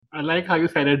I like how you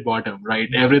said it bottom, right?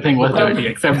 Everything was dirty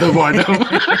except the bottom.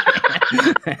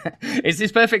 It's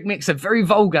this perfect mix of very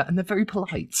vulgar and they're very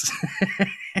polite.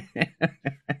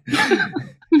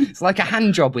 It's like a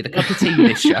hand job with a cup of tea,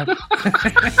 this show.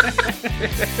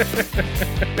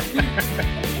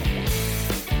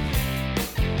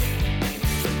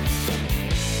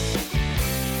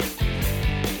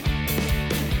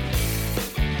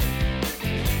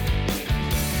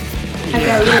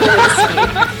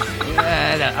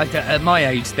 At my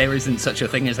age, there isn't such a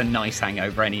thing as a nice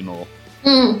hangover anymore.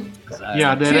 So,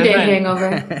 yeah, there 2-day is.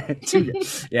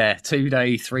 hangover. 2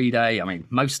 day, 3 day. I mean,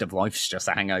 most of life's just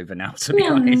a hangover now, to be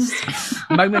honest.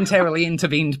 Momentarily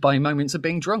intervened by moments of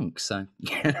being drunk. So,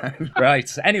 right.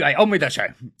 Anyway, on with the show.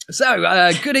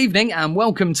 So, good evening and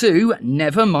welcome to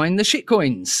Never Mind the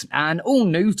Shitcoins, an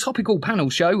all-new topical panel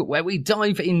show where we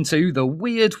dive into the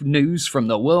weird news from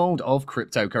the world of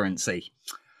cryptocurrency.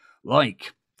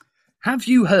 Like, have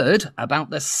you heard about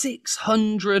the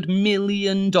 $600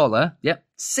 million,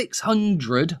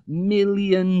 $600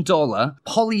 million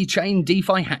Polychain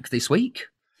DeFi hack this week?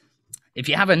 If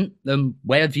you haven't, then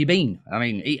where have you been? I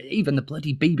mean, even the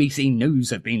bloody BBC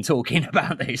News have been talking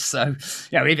about this. So,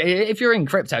 if you're in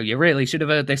crypto, you really should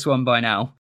have heard this one by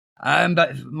now.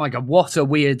 But my God, what a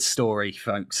weird story,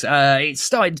 folks. It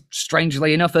started,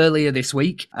 strangely enough, earlier this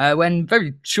week, when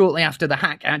very shortly after the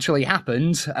hack actually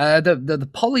happened, the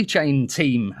Polychain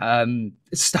team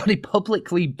started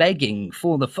publicly begging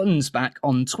for the funds back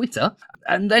on Twitter.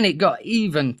 And then it got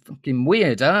even fucking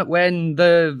weirder when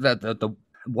the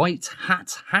white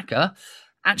hat hacker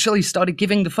actually started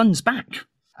giving the funds back.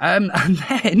 And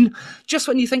then, just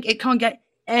when you think it can't get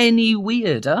any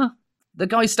weirder, the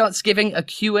guy starts giving a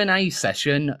Q&A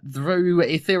session through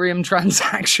Ethereum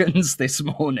transactions this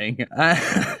morning.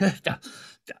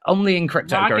 Only in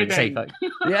cryptocurrency.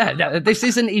 Yeah, this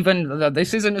isn't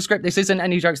a script. This isn't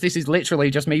any jokes. This is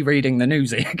literally just me reading the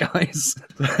news here, guys.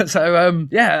 So,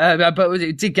 but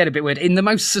it did get a bit weird. In the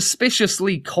most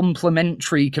suspiciously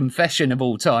complimentary confession of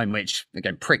all time, which,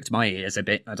 again, pricked my ears a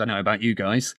bit. I don't know about you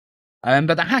guys.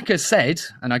 But the hacker said,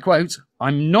 and I quote,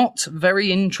 "I'm not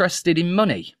very interested in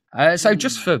money." So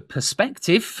just for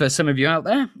perspective, for some of you out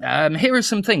there, here are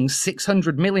some things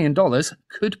 $600 million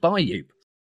could buy you.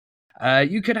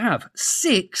 You could have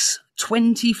 6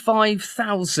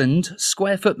 25,000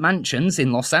 square foot mansions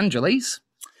in Los Angeles.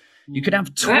 You could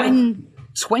have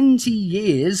 20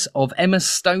 years of Emma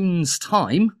Stone's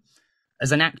time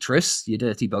as an actress, you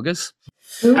dirty buggers.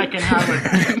 I can have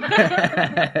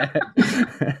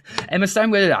it. Emma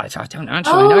Stone, I don't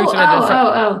actually know.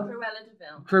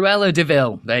 Cruella de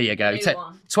Vil. There you go.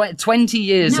 20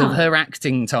 years of her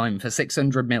acting time for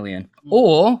 600 million.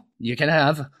 Or you can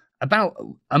have about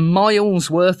a mile's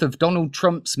worth of Donald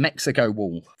Trump's Mexico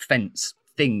wall fence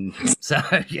thing. So,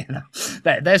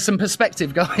 there's some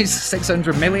perspective, guys.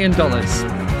 $600 million.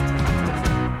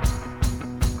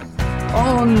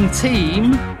 On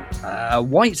team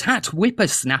White Hat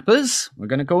Whippersnappers, we're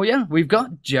going to call you. We've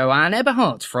got Joanne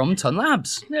Eberhardt from Ton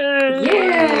Labs.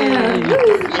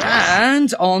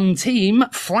 And on team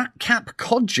Flat Cap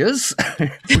Codgers,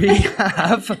 we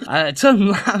have Ton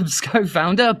Labs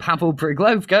co-founder Pavel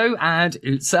Priglovko and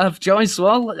Utsav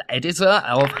Jaiswal, editor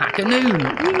of Hacker Noon.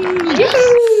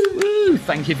 Woo!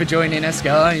 Thank you for joining us,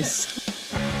 guys.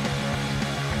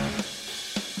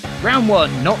 Round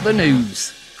 1, not the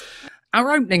news.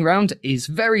 Our opening round is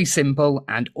very simple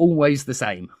and always the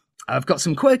same. I've got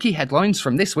some quirky headlines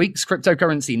from this week's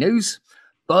cryptocurrency news,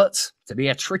 but to be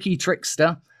a tricky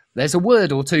trickster, there's a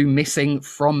word or two missing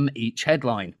from each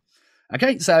headline.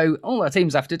 Okay, so all our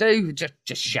teams have to do,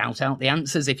 just shout out the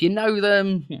answers if you know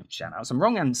them, shout out some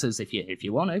wrong answers if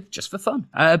you want to, just for fun.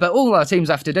 But all our teams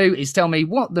have to do is tell me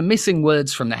what the missing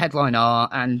words from the headline are,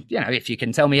 and, if you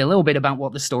can tell me a little bit about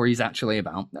what the story's actually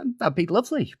about, that'd be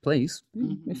lovely, please,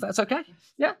 if that's okay.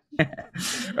 Yeah.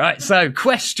 Right, so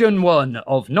question 1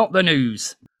 of Not the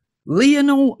News.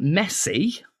 Lionel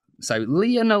Messi's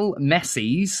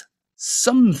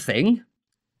something,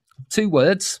 2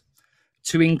 words,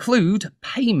 to include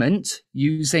payment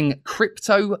using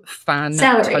crypto fan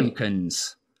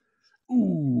tokens.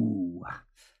 Ooh.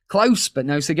 Close, but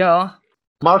no cigar.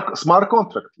 Smart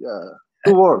contract, yeah.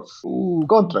 2 words. Ooh,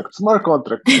 contract, smart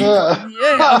contract. Yeah.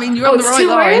 I mean, you're on the right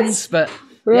lines, but...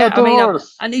 Yeah,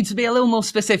 I need to be a little more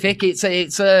specific. It's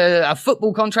a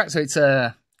football contract, so it's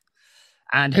a...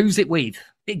 And who's it with?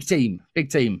 Big team.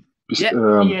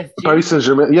 Paris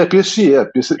Saint-Germain. Yeah, PSG,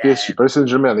 PSG. Paris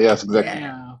Saint-Germain, yes, exactly.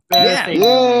 Yeah. So,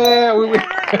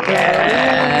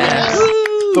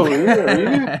 really?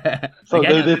 So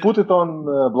they put it on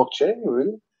blockchain,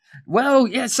 really? Well,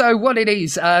 yeah. So what it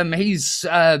is, he's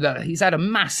had a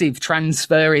massive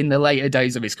transfer in the later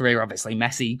days of his career. Obviously,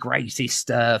 Messi,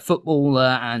 greatest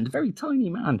footballer and very tiny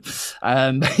man.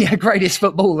 Yeah, greatest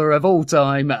footballer of all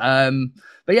time.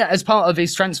 But yeah, as part of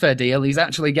his transfer deal, he's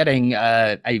actually getting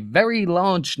a very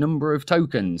large number of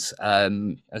tokens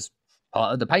as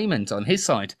part of the payment on his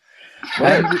side.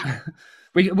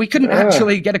 We couldn't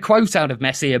actually get a quote out of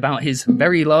Messi about his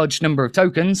very large number of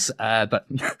tokens, but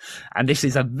and this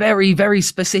is a very, very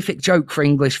specific joke for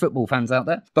English football fans out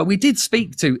there. But we did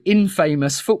speak to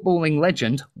infamous footballing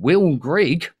legend Will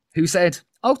Grigg, who said,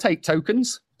 "I'll take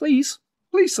tokens, please,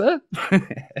 sir."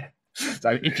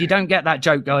 So if you don't get that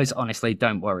joke, guys, honestly,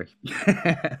 don't worry.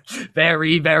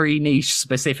 Very, very niche,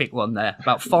 specific one there.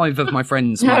 About 5 of my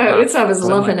friends. No, Utsab is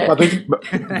loving it.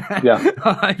 Yeah.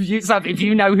 If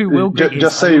you know who Will Grigg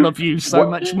is, say, I love you so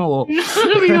much more.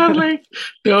 We are like,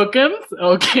 tokens?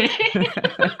 Okay.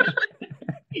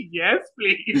 Yes,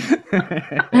 please.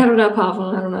 I don't know, Pavel.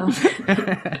 I don't know.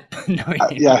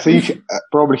 I think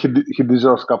probably he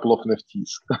deserves a couple of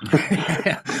NFTs.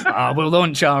 We'll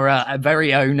launch our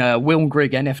very own Will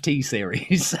Grigg NFT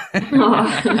series.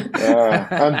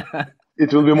 And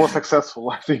it will be more successful,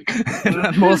 I think.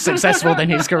 More successful than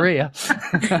his career.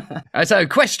 So,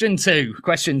 question two.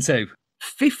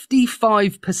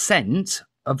 55%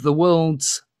 of the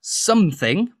world's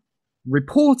something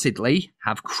reportedly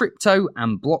have crypto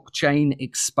and blockchain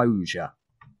exposure.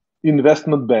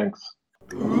 Investment banks.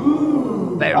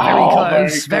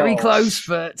 Very close,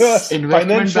 but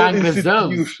Investment bank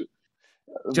reserves. Do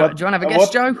you want to have a guess,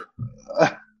 Joe?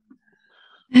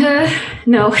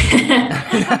 No.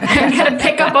 I'm going to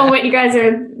pick up on what you guys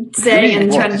are saying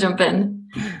and try to jump in.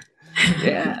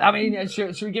 Yeah, I mean,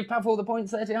 should we give Pavel the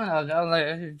points there, Diana?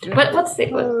 What's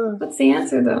the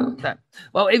answer, though?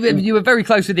 Well, if you were very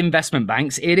close with investment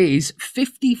banks, it is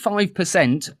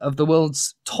 55% of the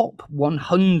world's top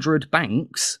 100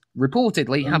 banks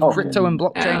reportedly have crypto and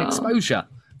blockchain exposure.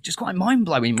 Just quite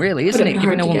mind-blowing, really, isn't it?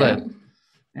 Given all the...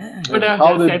 Would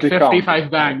have just said 55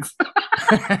 banks.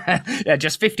 Yeah,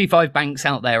 just 55 banks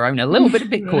out there own a little bit of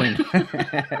Bitcoin.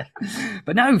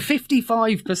 But no,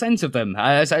 55% of them.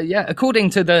 So yeah, according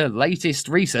to the latest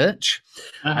research,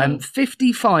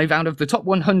 55 out of the top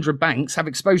 100 banks have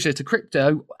exposure to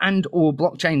crypto and or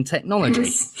blockchain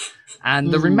technology.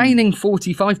 And the remaining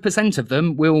 45% of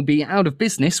them will be out of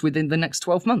business within the next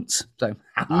 12 months. So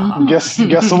guess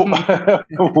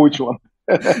which one?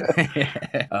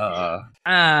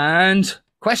 And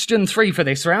question 3 for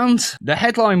this round. The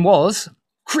headline was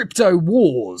Crypto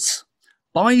Wars.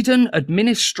 Biden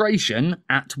administration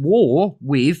at war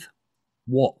with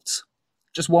what?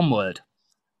 Just one word.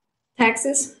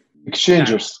 Taxes?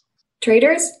 Exchangers.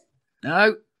 Traders?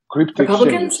 No. Crypto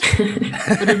Republicans?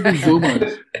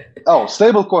 Zoomers. Oh,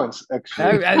 stable coins.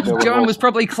 Actually, John was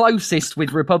probably closest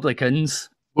with Republicans.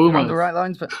 On the right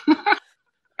lines, but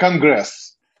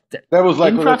Congress. There was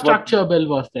like infrastructure bill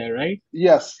was there, right?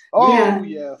 Yes. Oh,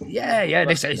 yes. Yeah.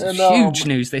 This is huge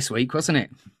news this week, wasn't it?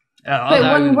 Wait,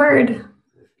 one word.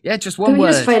 Yeah, just one word.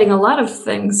 We're just fighting a lot of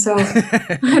things, so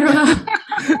I don't know.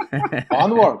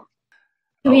 Onward.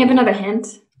 Can we have another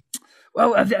hint?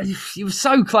 Well, you were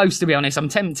so close, to be honest. I'm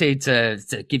tempted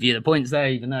to give you the points there,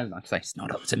 even though, like I say, it's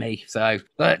not up to me.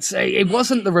 But it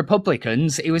wasn't the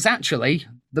Republicans; it was actually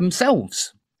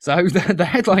themselves. So the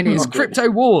headline is Crypto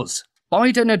Wars.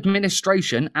 Biden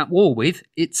administration at war with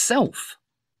itself.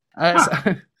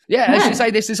 Yeah, as you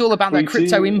say, this is all about that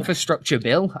crypto infrastructure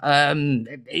bill.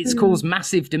 It's caused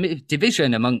massive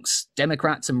division amongst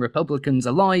Democrats and Republicans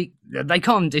alike. They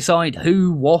can't decide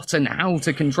who, what, and how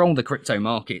to control the crypto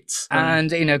markets.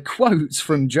 And in a quote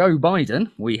from Joe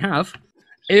Biden, we have...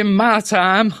 In my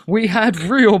time, we had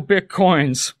real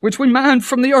bitcoins, which we mined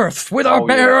from the earth with our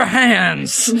bare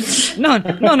hands.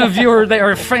 None of your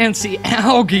their fancy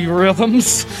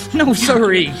algorithms. No,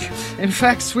 sirree. In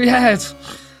fact, we had.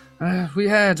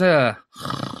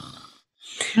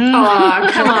 Oh,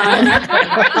 come on.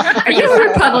 Are you a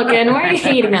Republican? Why are you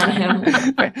hating on him?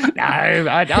 No,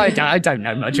 I don't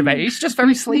know much about it. He's just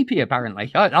very sleepy,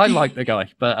 apparently. I like the guy,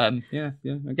 but yeah.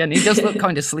 Again, he does look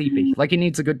kind of sleepy, like he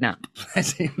needs a good nap.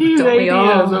 He's 80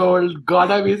 years old.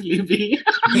 Gotta be sleepy.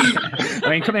 I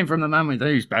mean, coming from the man with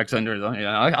those bags under his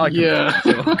eye, I can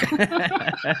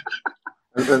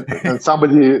and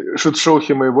somebody should show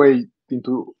him a way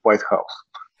into White House.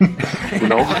 You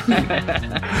know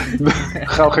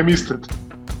how he missed it.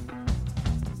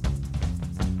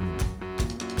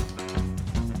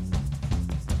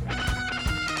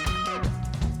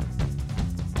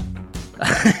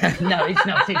 No, it's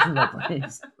not. It's lovely.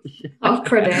 Oh,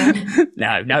 brilliant.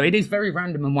 No, it is very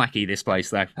random and wacky, this place,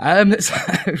 though.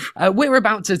 So we're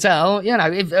about to tell,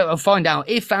 find out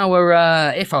if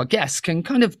our guests can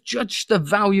kind of judge the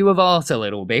value of art a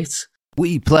little bit.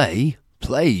 We play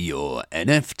your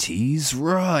NFTs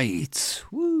right.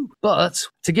 Woo. But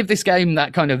to give this game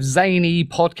that kind of zany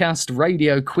podcast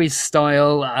radio quiz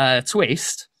style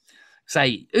twist,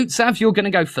 say, Utsav, you're going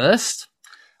to go first.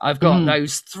 I've got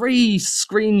those 3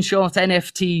 screenshot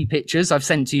NFT pictures I've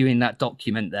sent to you in that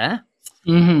document there.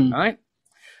 Mm-hmm. Right?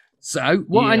 So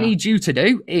what I need you to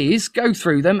do is go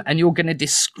through them and you're going to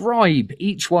describe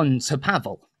each one to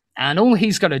Pavel. And all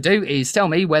he's got to do is tell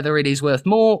me whether it is worth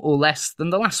more or less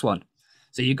than the last one.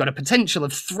 So you've got a potential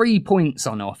of 3 points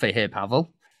on offer here,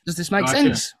 Pavel. Does this make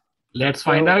sense? Let's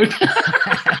find out.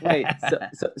 Wait,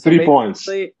 so 3 points.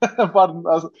 basically- But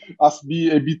as be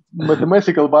a bit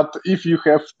mathematical, but if you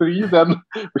have 3, then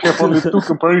we have only 2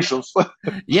 comparisons.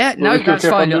 Yeah, no, Okay, that's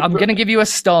okay, fine. from the- I'm going to give you a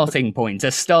starting point,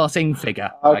 a starting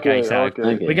figure. Okay, so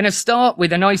okay. we're going to start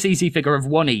with a nice easy figure of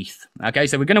 1 ETH. Okay,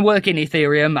 so we're going to work in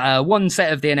Ethereum. One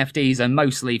set of the NFTs are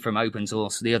mostly from open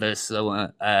source. The other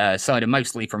side are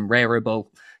mostly from Rarible.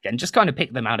 Again, just kind of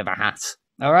pick them out of a hat.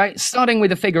 All right, starting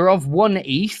with a figure of 1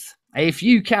 ETH. If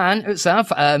you can,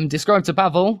 Utsav, describe to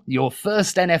Pavel your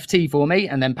first NFT for me,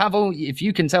 and then Pavel, if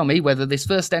you can tell me whether this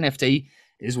first NFT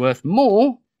is worth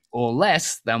more or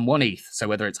less than 1 ETH. So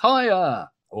whether it's higher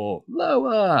or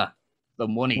lower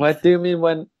than 1 ETH. What do you mean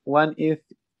when one ETH?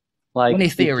 Like 1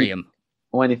 Ethereum.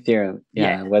 1 Ethereum.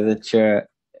 Yeah, Yeah. wasn't sure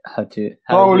how to.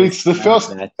 Probably it's the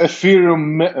first that.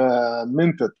 Ethereum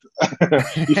minted.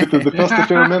 If it is the first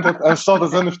Ethereum minted and sold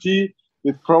as NFT,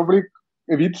 it's probably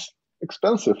a bit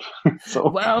expensive. So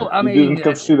Well, I we mean, didn't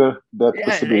consider that yeah,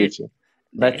 possibility.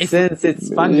 But If- since it's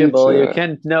fungible, you uh,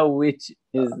 can't know which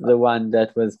is the one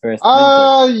that was first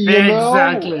minted.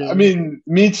 Exactly. I mean,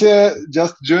 Mitya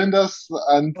just joined us,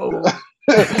 and Oh.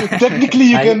 technically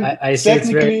you can. I see it's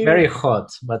technically- very hot,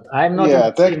 but I'm not Yeah, in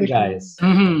the team, technically- guys.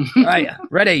 Mm-hmm. Right,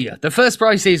 ready. The first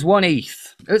price is 1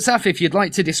 ETH. Utsav, if you'd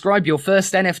like to describe your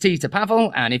first NFT to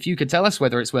Pavel, and if you could tell us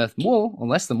whether it's worth more or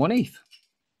less than 1 ETH.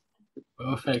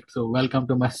 Perfect. So welcome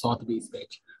to my Sotheby's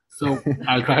page. So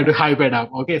I'll try to hype it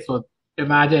up. Okay, so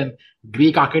imagine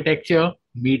Greek architecture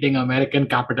meeting American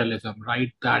capitalism,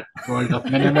 right? That world of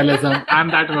minimalism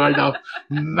and that world of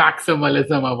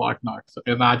maximalism or whatnot. So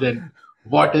imagine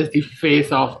what is the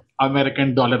face of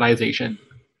American dollarization?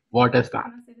 What is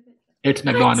that? It's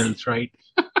McDonald's, right?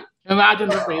 Imagine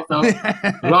the face of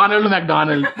Ronald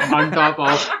McDonald on top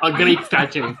of a Greek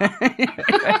statue.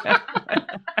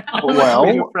 How much Well-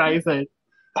 will you price it?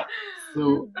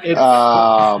 So it's,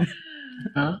 Um,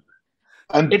 huh?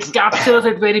 and It captures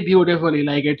it very beautifully.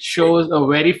 Like it shows a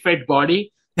very fit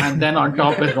body, and then on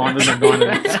top is Ronald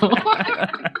McDonald. So,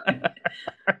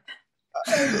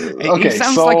 It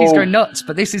sounds like he's going nuts,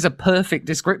 but this is a perfect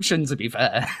description, to be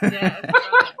fair.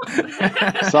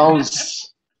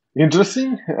 sounds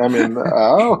interesting. I mean,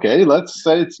 okay, let's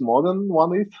say it's more than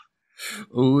 1 ETH.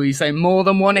 Ooh, you say more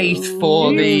than 1 ETH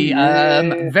for the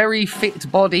very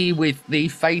fit body with the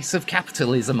face of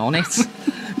capitalism on it.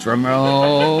 Drum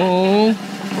roll.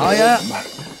 Higher.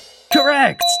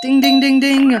 Correct. Ding, ding, ding,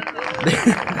 ding.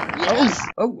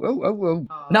 Oh.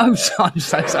 No, I'm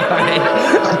so sorry.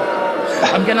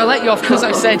 I'm going to let you off because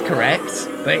I said correct,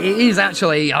 but it is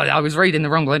actually, I was reading the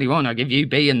wrong bloody one. I give you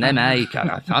B and them A.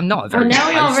 I'm not a very Well, now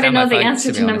we good host, already am I, know the folks,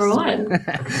 answer be to number honest? 1.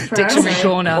 For Dictionary us.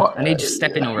 corner. I need you to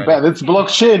step in already. Man, it's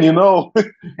blockchain, you know. You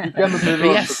cannot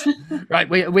reverse Yes. Right,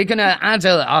 we're going to add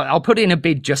I'll put in a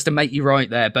bid just to make you right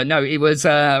there. But no, it was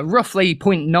roughly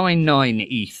 0.99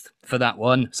 ETH for that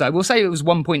one. So we'll say it was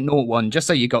 1.01, just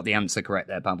so you got the answer correct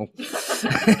there, Pavel.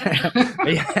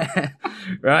 Yeah.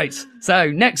 Right,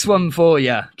 so next one for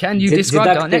you. Can you describe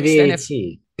our Deduct the next VAT.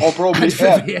 NFT? Or probably For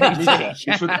add. VAT. Mitya,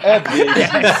 you should add the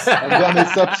Yes. and then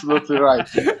it's absolutely right.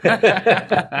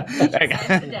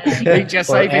 You're just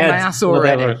Or saving my add ass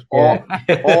already. whatever.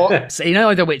 Yeah. Or So you know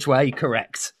either which way,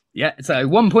 correct. Yeah, so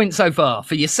 1 point so far.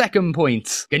 For your second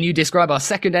point, can you describe our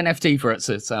second NFT for it,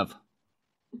 Sav?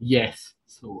 yes.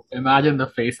 So imagine the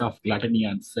face of gluttony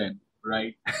and sin,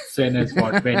 right? Sin is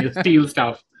what? When you steal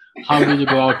stuff. How do you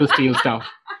go out to steal stuff?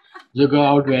 You go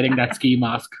out wearing that ski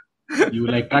mask. You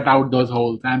like cut out those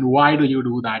holes. And why do you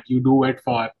do that? You do it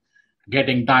for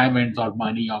getting diamonds or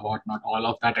money or whatnot, all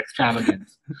of that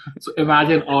extravagance. So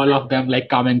imagine all of them like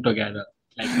coming together.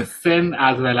 Like the sin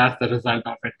as well as the result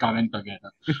of it coming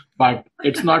together. But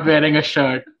it's not wearing a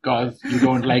shirt because you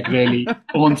don't like really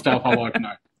own stuff or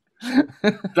whatnot.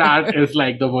 That is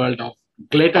like the world of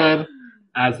glitter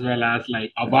as well as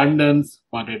like abundance,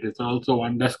 but it is also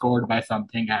underscored by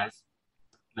something as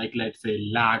like let's say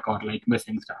lack or like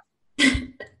missing stuff?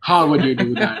 How would you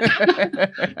do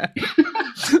that?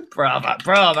 Bravo.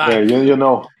 Yeah, you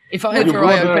know. If I Well, ever you've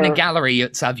got open a- a gallery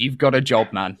at Sav, you've got a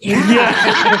job, man.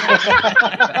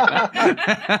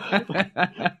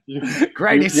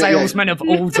 Greatest Yeah, yeah. salesman of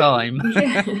all time.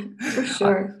 Yeah, for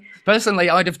sure. Personally,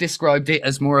 I'd have described it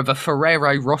as more of a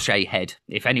Ferrero Rocher head,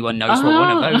 if anyone knows what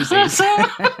one of those is.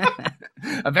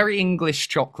 A very English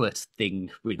chocolate thing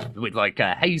with like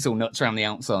hazelnuts around the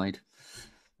outside.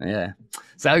 Yeah.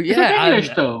 So, Is it yeah.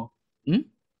 English though? Hmm?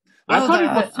 I Well, thought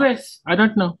it was Swiss. I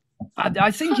don't know. I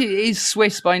think it is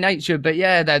Swiss by nature, but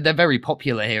yeah, they're very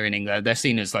popular here in England. They're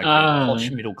seen as like posh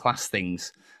middle class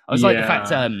things. I was like the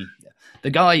fact the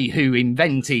guy who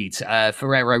invented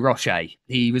Ferrero Rocher,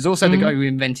 he was also the guy who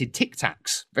invented Tic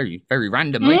Tacs. Very, very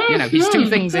randomly, you know, his two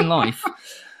things in life.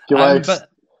 He likes,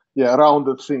 but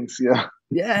rounded things, yeah.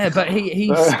 yeah, but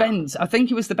he spent, I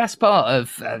think it was the best part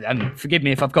of, and forgive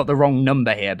me if I've got the wrong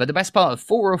number here, but the best part of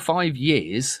 4 or 5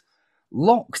 years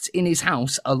locked in his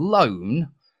house alone,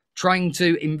 trying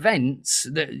to invent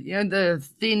the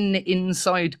thin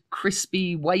inside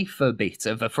crispy wafer bit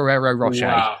of a Ferrero Rocher.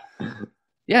 Wow.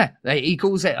 Yeah, he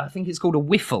calls it, I think it's called a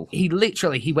wiffle.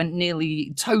 He went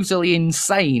nearly totally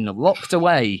insane, locked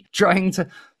away, trying to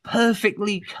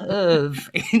perfectly curve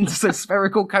into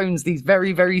spherical cones these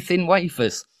very, very thin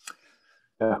wafers.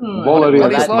 Yeah. What Valerie,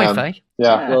 is life, man. eh?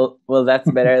 Yeah. Well, that's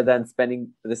better than spending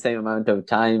the same amount of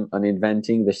time on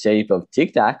inventing the shape of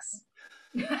Tic Tacs.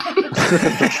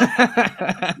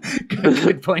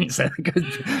 good points.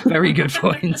 Very good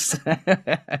points.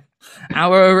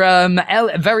 Our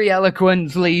very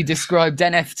eloquently described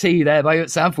NFT there by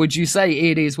Utsav. Would you say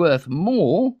it is worth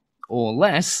more or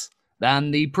less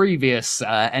than the previous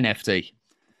NFT,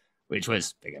 which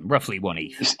was again, roughly 1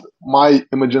 ETH? My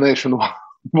imagination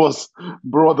was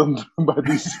broadened by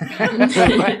this.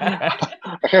 I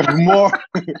have more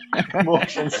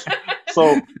emotions,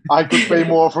 so I could pay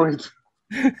more for it.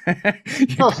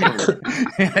 You're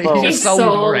He's sold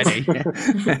sold. already.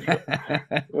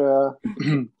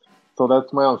 So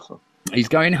that's my answer. He's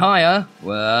going higher.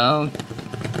 Well,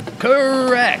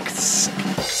 correct.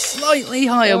 Slightly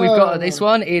higher we've got at this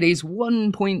one. It is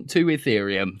 1.2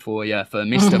 Ethereum for you, for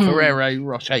Mr. Ferrero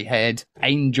Rocher head,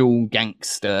 angel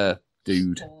gangster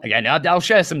dude. Again, I'll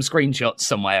share some screenshots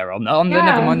somewhere on the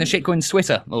Nevermind the Shitcoins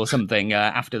Twitter or something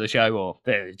after the show or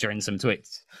during some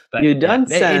tweets. But You don't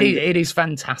send- it is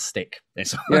fantastic.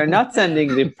 This one. You're not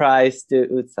sending the prize to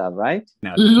Utsav, right?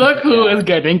 No. Look who is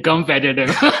getting competitive.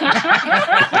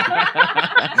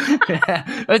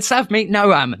 Let's have meet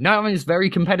Noam. Noam is very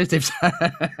competitive.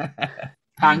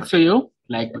 Thanks to you,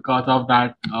 like because of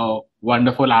that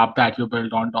wonderful app that you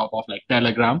built on top of like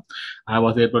Telegram, I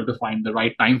was able to find the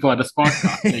right time for this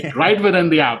podcast, like right within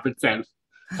the app itself.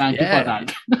 Thank you for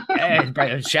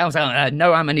that. Shout out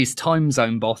Noam and his time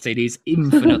zone bot. It is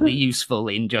infinitely useful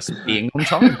in just being on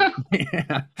time.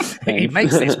 It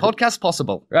makes this podcast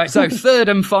possible. Right, so third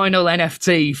and final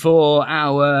NFT for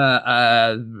our,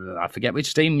 I forget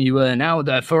which team you were now,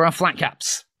 for our flat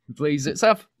caps. Please,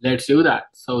 itself. Let's do that.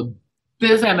 So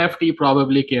this NFT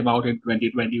probably came out in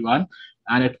 2021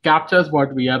 and it captures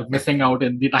what we are missing out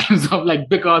in the times of like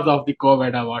because of the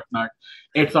COVID and whatnot.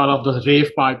 It's all of those rave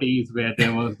parties where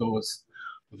there was those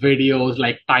videos,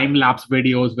 like time-lapse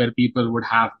videos where people would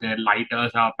have their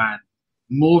lighters up and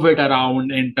move it around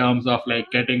in terms of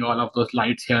like getting all of those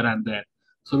lights here and there.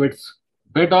 So it's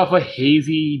a bit of a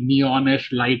hazy,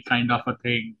 neonish light kind of a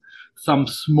thing. Some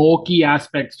smoky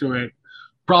aspects to it.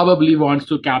 Probably wants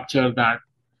to capture that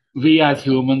we as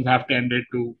humans have tended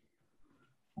to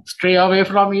stray away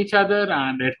from each other,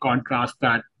 and it contrasts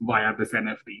that via this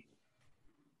NFT.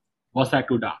 Was that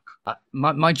too dark?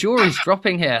 My jaw is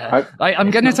dropping here. I'm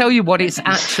going to tell you what it's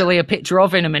actually a picture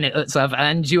of in a minute, Utsav,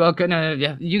 and you are going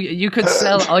to... You could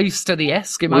sell ice to the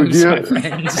Eskimos, my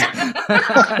friends.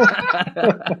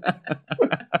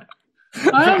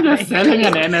 I am just selling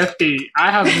an NFT.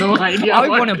 I have no idea. I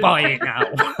want to buy it now.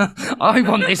 I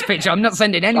want this picture. I'm not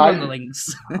sending anyone the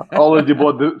links. Already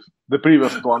bought the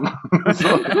previous one.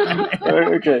 So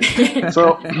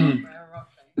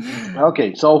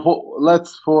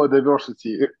let's for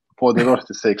diversity's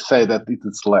sake say that it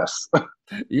is less.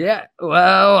 Yeah,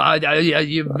 well,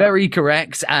 you're very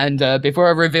correct. And before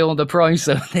I reveal the price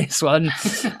of this one,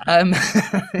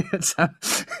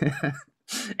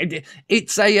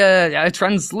 it's a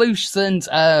translucent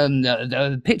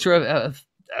picture of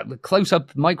a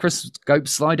close-up microscope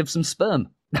slide of some sperm.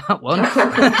 That one.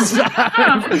 So,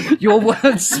 your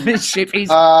wordsmithship is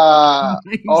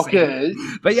amazing. Okay.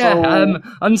 But yeah, so-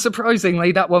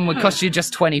 unsurprisingly, that one would cost you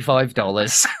just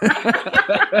 $25.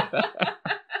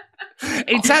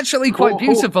 It's actually quite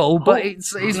beautiful, but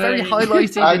it's very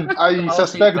highlighted. I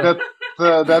suspect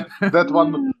that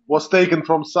one was taken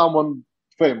from someone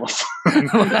famous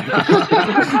with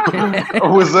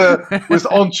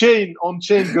on chain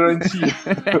guarantee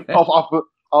of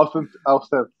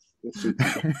authenticity.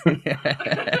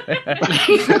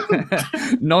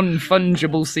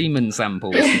 Non-fungible semen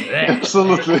samples.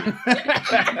 Absolutely.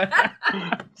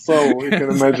 So you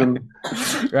can imagine.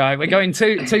 Right, we're going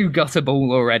too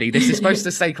gutterball already. This is supposed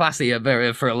to stay classy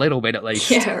for a little bit at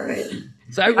least. Yeah, right.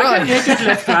 So I can right, make it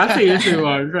less classy if you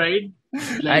want, right?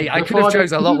 hey, I could have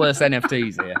chose a lot worse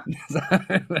NFTs here.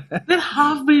 There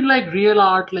have been like real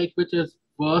art which is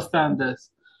worse than this.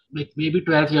 Like maybe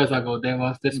 12 years ago, there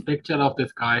was this picture of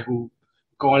this guy who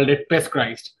called it Piss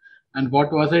Christ. And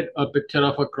what was it? A picture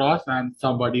of a cross, and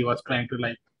somebody was trying to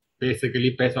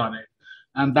basically piss on it.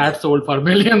 And that sold for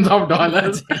millions of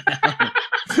dollars.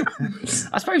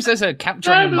 I suppose there's a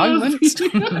capturing moment.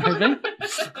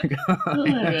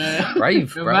 Maybe.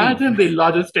 Brave. Imagine the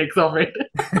logistics of it.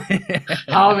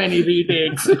 How many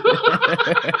retakes?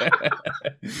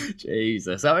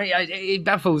 Jesus. I mean, it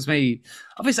baffles me.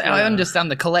 Obviously, I understand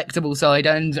the collectible side,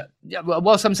 and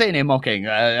whilst I'm sitting here mocking,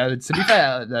 to be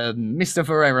fair, Mr.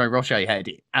 Ferrero Rocher head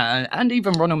and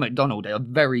even Ronald McDonald are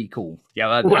very cool.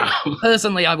 Yeah,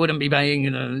 personally, I wouldn't be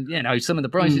paying, some of the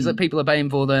prices that people are paying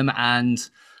for them, and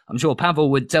I'm sure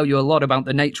Pavel would tell you a lot about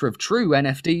the nature of true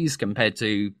NFTs compared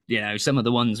to, some of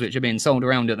the ones which are being sold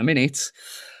around at the minute.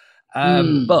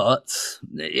 But,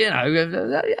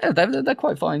 they're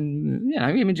quite fine,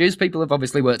 images. People have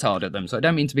obviously worked hard at them, so I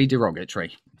don't mean to be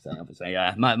derogatory. So obviously,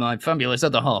 my fabulous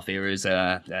other half here is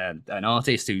an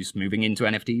artist who's moving into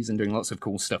NFTs and doing lots of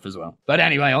cool stuff as well. But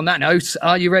anyway, on that note,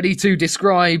 are you ready to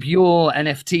describe your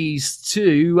NFTs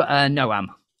to Noam?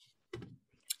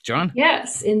 John?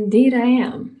 Yes, indeed I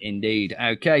am. Indeed.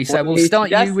 Okay, so we'll start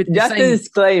you with just the same... a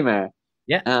disclaimer.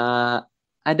 Yeah.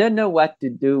 I don't know what to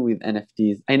do with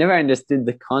NFTs. I never understood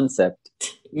the concept.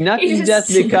 Not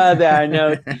just because there are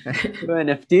no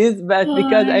NFTs, but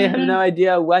because I have no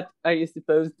idea what are you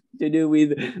supposed to do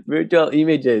with virtual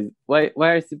images. Why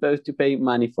are you supposed to pay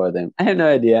money for them? I have no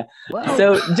idea. Well...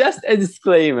 So just a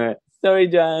disclaimer. Sorry,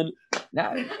 John.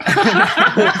 No. That's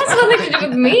nothing to do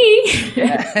with me.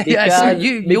 So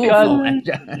you're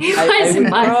I would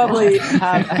probably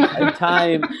have a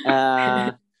time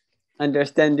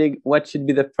understanding what should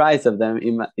be the price of them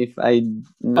if I'm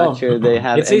not sure they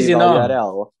have it's any easy, value Noam. at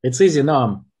all. It's easy,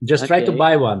 Noam. Just try to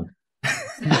buy one.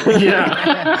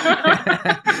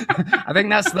 I think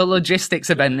that's the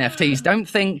logistics of NFTs.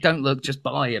 Don't look, just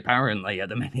buy, apparently, at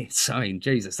the minute. I mean,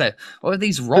 Jesus. What are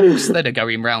these rocks that are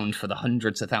going round for the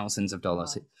hundreds of thousands of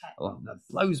dollars? That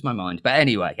blows my mind. But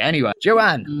anyway.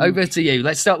 Joanne, over to you.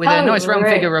 Let's start with a nice round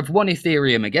figure of 1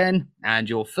 Ethereum again, and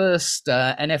your first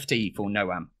NFT for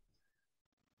Noam.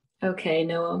 Okay,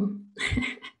 Noam.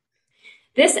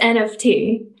 This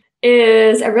NFT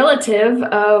is a relative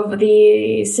of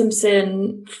the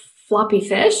Simpson floppy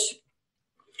fish.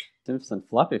 Simpson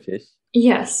floppy fish?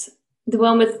 Yes. The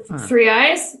one with 3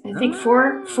 eyes. I think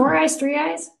four eyes, 3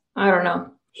 eyes. I don't know.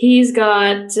 He's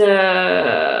got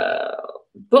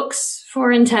books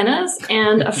for antennas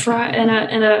and a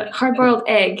and a hard-boiled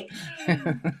egg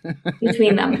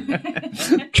between them.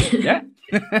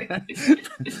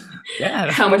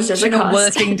 Yeah. How much does it cost?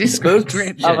 Working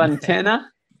description of antenna?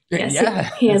 Yes,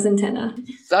 he has antenna.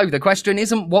 So the question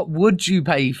isn't what would you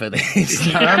pay for this?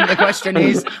 The question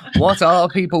is what are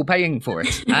people paying for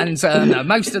it? And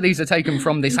most of these are taken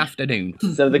from this afternoon.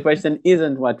 So the question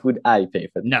isn't what would I pay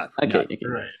for this? No. Okay.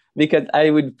 Right. Because I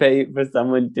would pay for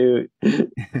someone to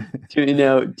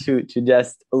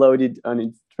just load it on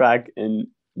its truck and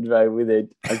drive with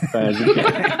it as far as it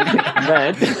can.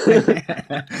 But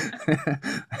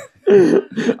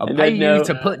I'll pay you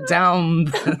to put down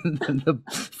the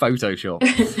Photoshop.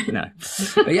 No.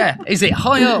 But yeah, is it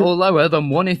higher or lower than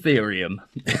 1 Ethereum?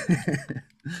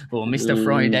 Or Mr.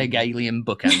 Fried Egg Alien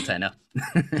Book Antenna?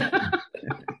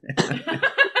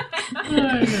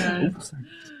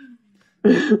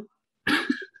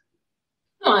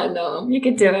 Oh, no, you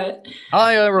could do it.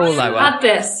 Higher or lower? Not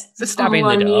this. It's a stab in the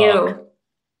on dark. you.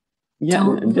 Yeah,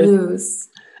 Don't lose.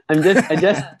 I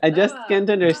just can't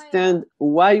understand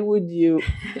why would you?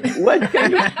 What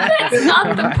kind of That's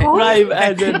not the point. drive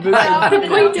as a book? The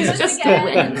point is just to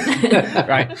win.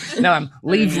 Right. Now,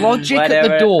 leave logic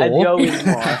Whatever, at the door.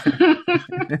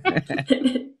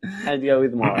 I'd go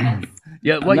with more.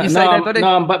 Yeah, what you say there, buddy?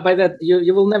 No, but by that,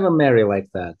 you will never marry like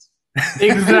that.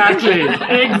 Exactly.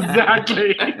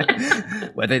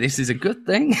 Whether this is a good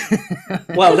thing?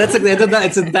 Well,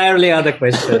 it's entirely other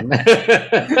question.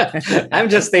 I'm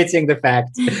just stating the fact.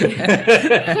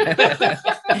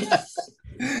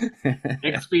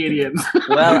 Experience.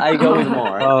 Well, I go with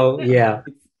more. Oh, yeah.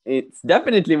 It's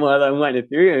definitely more than one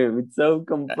Ethereum. It's so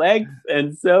complex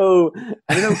and so,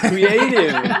 I don't know,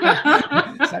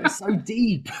 creative. so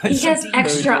deep. He So has deep.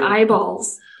 extra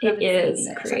eyeballs. It is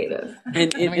creative.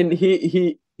 And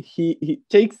he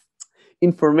takes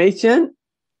information,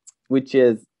 which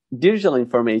is digital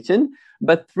information,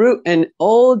 but through an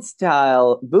old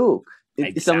style book.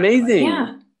 It's Exactly. amazing.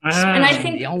 Yeah. And I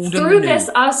think The old and through the this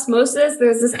new. osmosis,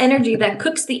 there's this energy that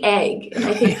cooks the egg. And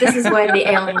I think this is why the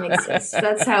alien exists.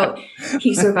 That's how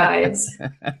he survives.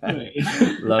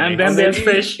 And then there's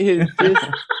fish. It's just,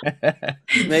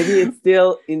 maybe it's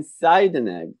still inside an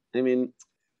egg. I mean,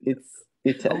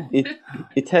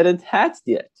 it hadn't hatched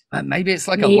yet. Maybe it's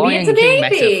like Maybe a Lion it's a King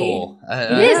baby. metaphor.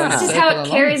 It is. It's just how it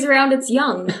carries around its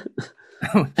young.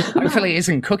 Hopefully, it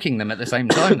isn't cooking them at the same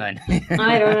time. Then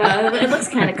I don't know. It looks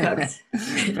kind of cooked.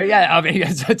 But yeah, I mean,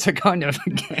 to kind of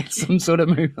get some sort of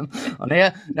movement on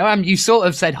here. No, you sort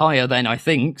of said higher then, I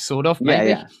think, sort of, maybe.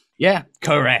 Yeah. Yeah,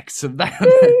 correct. So this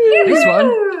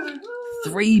one,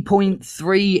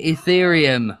 3.3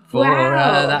 Ethereum for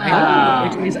Wow.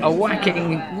 that, which is a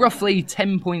whacking roughly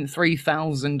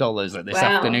 $10,300 at this Wow.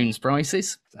 afternoon's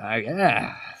prices. So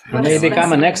yeah. You may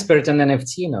become an expert in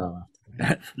NFT now.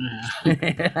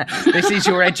 This is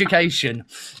your education,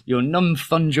 your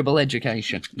non-fungible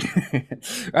education.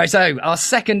 Right, so our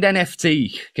second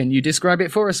NFT. Can you describe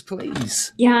it for us,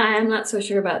 please? Yeah, I'm not so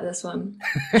sure about this one.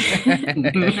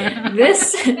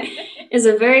 This is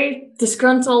a very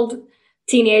disgruntled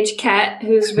teenage cat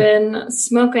who's been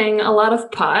smoking a lot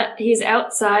of pot. He's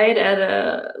outside at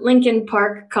a Linkin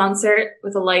Park concert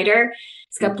with a lighter.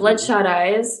 He's got bloodshot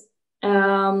eyes.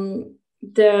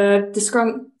 The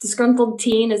disgruntled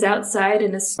teen is outside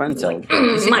and is like, Disgruntled. my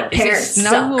Is it parents snow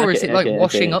suck. or is it like Okay,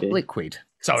 washing up okay. liquid?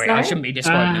 Sorry, Snow? I shouldn't be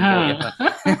describing it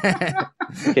for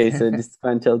you. Okay, so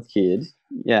disgruntled kid.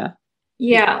 Yeah.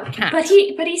 Yeah, Cat. but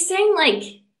he's saying like,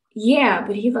 yeah,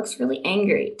 but he looks really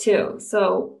angry too.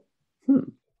 So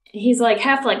he's like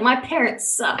half like my parents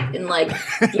suck and like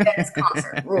yeah, this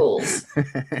concert rules.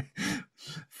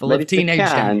 Full But of it's a teenage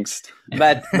cat. angst.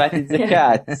 But it's a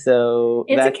cat, so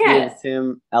It's a that cat. gives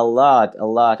him a lot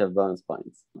of bonus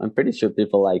points. I'm pretty sure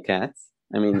people like cats.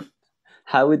 I mean,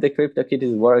 how would the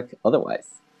CryptoKitties work otherwise?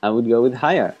 I would go with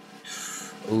higher.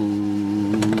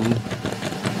 Ooh.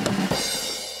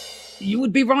 You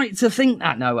would be right to think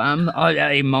that, Noam,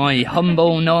 in my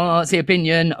humble non-artsy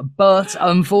opinion, but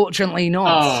unfortunately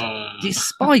not.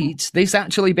 Despite this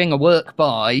actually being a work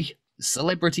by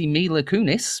celebrity Mila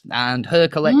Kunis and her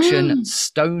collection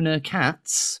Stoner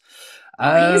Cats.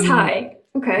 He's high.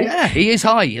 Okay. Yeah, he is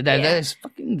high. There's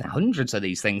fucking hundreds of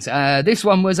these things. This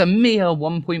one was a mere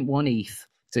 1.1 ETH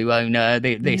to own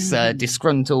this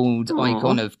disgruntled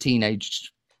icon of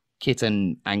teenage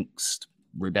kitten angst,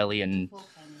 rebellion.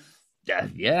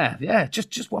 Yeah, just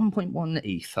 1.1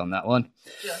 ETH on that one.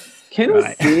 Can we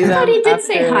Right. see I that? thought he did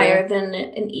say after- higher than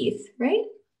an ETH, right?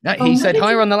 No, Oh, he what said did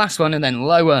higher you- on the last one and then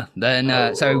lower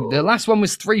than. So the last one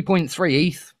was 3.3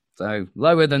 ETH. So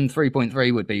lower than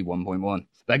 3.3 would be 1.1.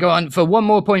 But go on for one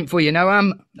more point for you,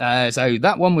 Noam. So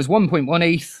that one was 1.1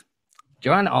 ETH.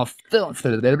 Joanne, our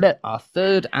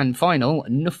third and final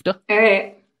nufta. All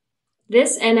right.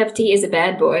 This NFT is a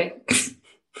bad boy.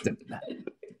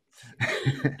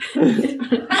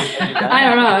 I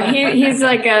don't know. He's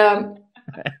like I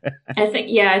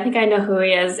think I know who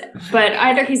he is, but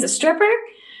either he's a stripper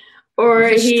or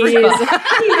He's a he's stripper.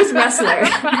 he's a wrestler.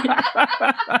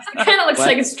 Kind of looks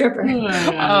like a stripper.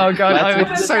 Oh god, I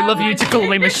would so love you to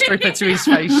call him a stripper to his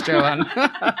face, Joanne.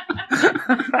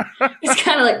 He's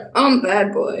kind of like I'm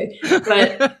bad boy,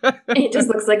 but he just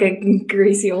looks like a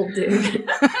greasy old dude.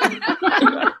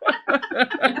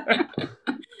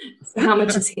 So how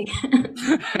much is he?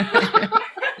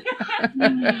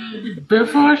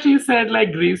 Before she said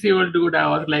like greasy old dude, I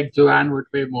was like Joanne would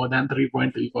pay more than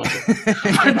 3.3 for it.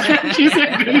 But then she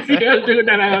said greasy old dude,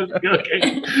 and I was like,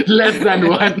 okay, less than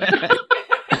one.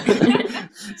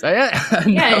 So yeah,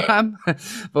 Yeah. Noam,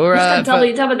 for Just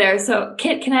got double there. So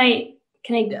can I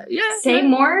say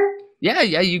more? Yeah,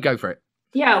 you go for it.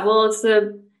 Yeah, well, it's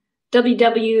the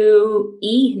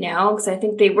WWE now because I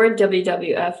think they were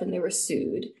WWF and they were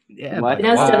sued. Yeah, What,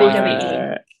 Now it's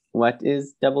WWE. What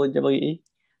is WWE?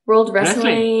 World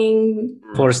Wrestling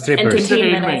For strippers.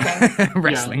 Entertainment, I think.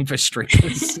 Wrestling for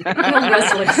strippers. World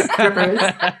Wrestling strippers.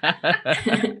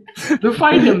 To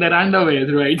fight in their underwear,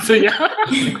 right? So yeah.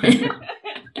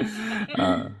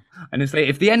 Honestly,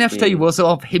 if the NFT was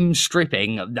of him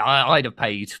stripping, I'd have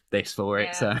paid this for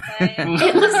it. So.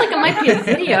 It looks like it might be a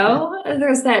video.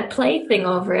 There's that play thing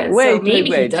over it, Wait, so maybe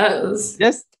he wait. does.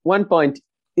 Just one point.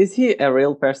 Is he a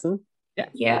real person?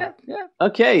 Yeah.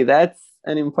 Okay, that's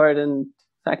an important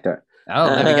factor.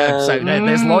 Oh, there we go. So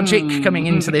there's logic coming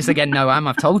into this again, Noam.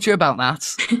 I've told you about that.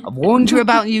 I've warned you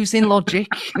about using logic.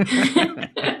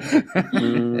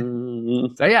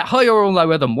 So yeah, higher or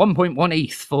lower than 1.1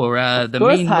 ETH for the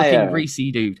mean-looking higher.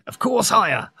 greasy dude. Of course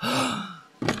higher.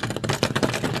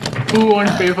 Who won't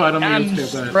pay for a Damn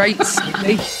newspaper? straight,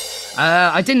 Skippy.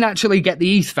 I didn't actually get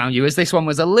the ETH value as this one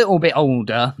was a little bit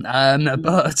older,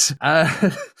 but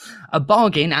a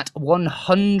bargain at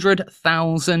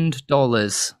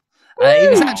 $100,000.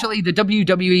 It was actually the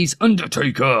WWE's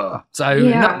Undertaker. So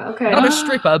not a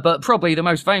stripper, but probably the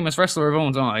most famous wrestler of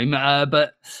all time.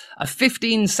 But a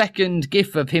 15-second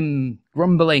gif of him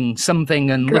grumbling something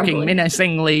and looking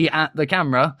menacingly at the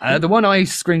camera. The one I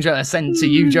screenshot sent to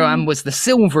you, Joanne, was the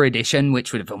silver edition,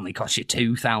 which would have only cost you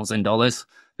 $2,000.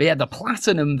 But yeah, the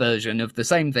platinum version of the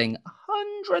same thing,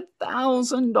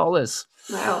 $100,000.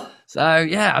 Wow. So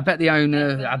yeah, I bet the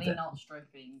owner. Definitely not stripping.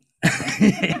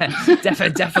 Yeah,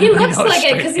 definitely. He looks not like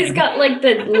it because he's got like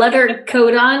the leather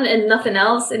coat on and nothing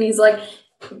else, and he's like,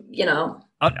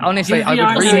 Honestly,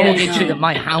 I would He's remortgage young.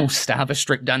 my house to have a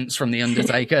strip dance from the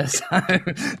Undertaker. So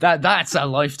that's a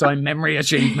lifetime memory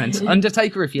achievement.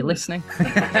 Undertaker, if you're listening, I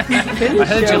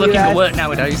heard you're looking for work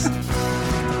nowadays.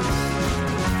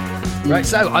 Right,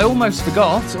 so I almost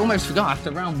forgot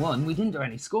after round one, we didn't do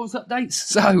any scores updates.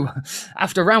 So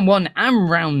after round one and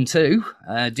round two,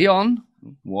 Dion,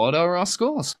 what are our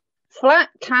scores? Flat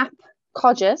cap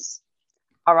Codgers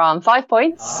are on 5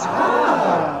 points.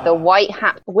 The white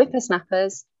hat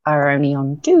whippersnappers are only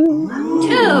on 2.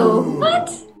 2.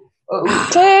 What?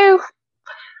 2.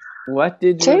 What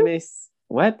did you miss?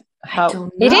 What? How? I don't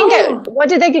know. You didn't get. What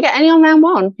did they get any on round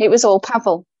 1? It was all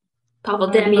Pavel. Pavel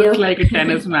It looks Demio. like a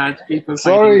tennis match. People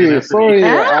Sorry. They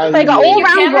got all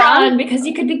round Camera 1. on because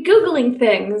you could be Googling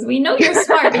things. We know you're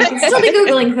smart, but you can still be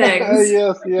Googling things.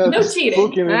 yes. No cheating.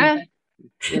 Looking in-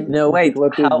 No, wait.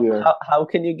 What is your- How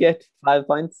can you get 5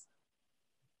 points?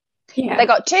 Yeah. They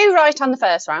got 2 right on the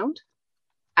first round,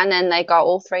 and then they got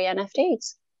all 3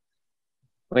 NFTs.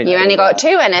 Wait, You only got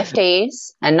 2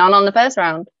 NFTs and none on the first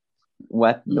round.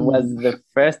 What was the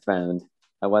first round?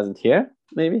 I wasn't here,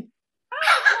 maybe?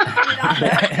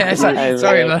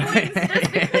 Sorry, man.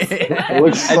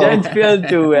 I don't feel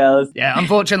too well. Yeah,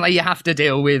 unfortunately, you have to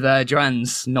deal with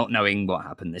Joanne's not knowing what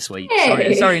happened this week.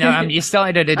 Hey. Sorry, Noam, you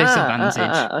started at a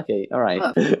disadvantage. Okay, all right.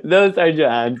 Those are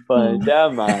Joanne's points.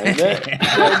 Never mind.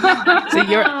 See,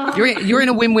 you're in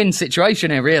a win-win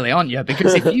situation here, really, aren't you?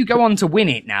 Because if you go on to win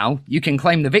it now, you can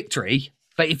claim the victory.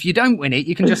 But if you don't win it,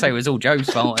 you can just say it was all Joe's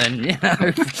fault, and you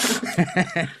know,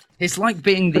 it's like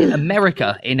being the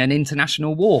America in an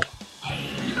international war.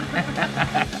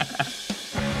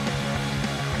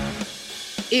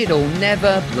 It'll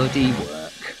never bloody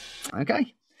work.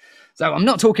 Okay. So I'm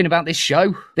not talking about this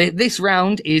show. This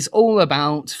round is all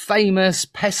about famous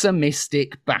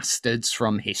pessimistic bastards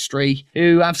from history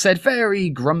who have said very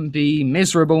grumpy,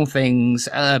 miserable things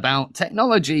about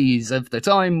technologies of the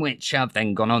time, which have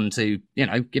then gone on to, you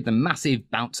know, give them massive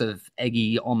bouts of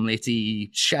eggy, omelette-y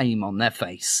shame on their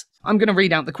face. I'm going to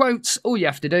read out the quotes. All you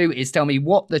have to do is tell me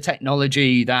what the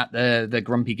technology that the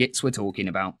grumpy gits were talking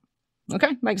about.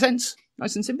 Okay, makes sense?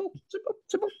 Nice and simple.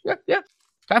 Simple. Yeah.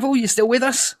 Pavel, you still with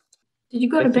us? Did you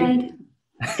go to bed?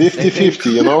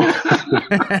 50-50, you know?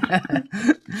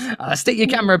 Stick your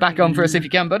camera back on for us if you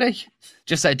can, buddy.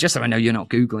 Just so I know you're not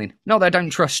Googling. Not that I don't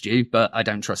trust you, but I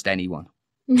don't trust anyone.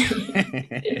 There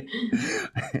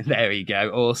you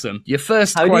go. Awesome. Your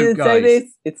first How quote, do you guys. say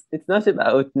this? It's not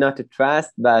about not to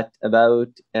trust, but about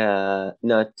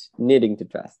not needing to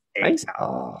trust. Right? It's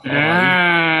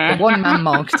a one-man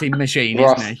marketing machine,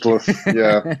 isn't he? Rustless.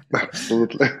 Yeah,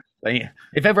 absolutely. But yeah,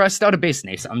 if ever I start a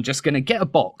business, I'm just going to get a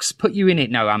box, put you in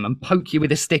it, Noam, and poke you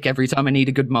with a stick every time I need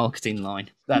a good marketing line.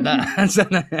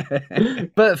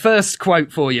 But first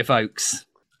quote for you, folks.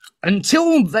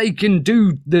 Until they can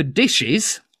do the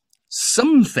dishes,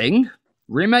 something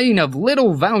remain of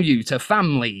little value to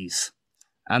families.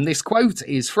 And this quote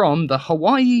is from the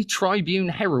Hawaii Tribune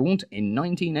Herald in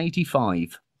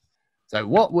 1985. So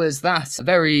what was that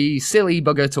very silly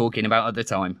bugger talking about at the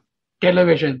time?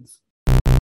 Televisions.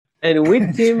 And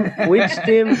which team?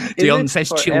 Is Dion it says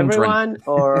for children. everyone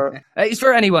or It's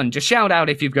for anyone. Just shout out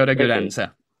if you've got a good Okay.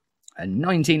 answer. And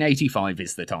 1985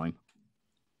 is the time.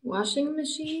 Washing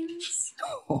machines?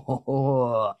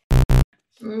 No.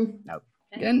 Mm.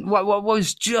 Again, what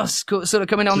was just sort of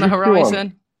coming on the Which one?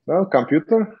 horizon? Well,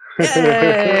 computer?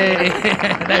 Yay!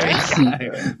 There we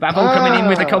go. Babel coming in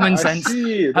with the common sense.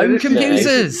 Home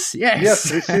computers, yes.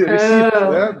 Yes, receipt.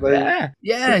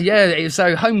 Yeah.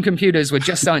 So home computers were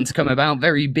just starting to come about,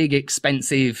 very big,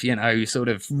 expensive, sort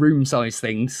of room-size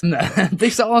things.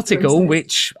 This article,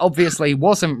 which obviously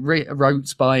wasn't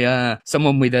wrote by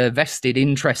someone with a vested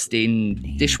interest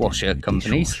in dishwasher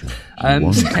companies,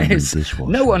 says,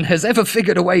 no one has ever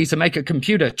figured a way to make a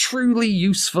computer truly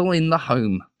useful in the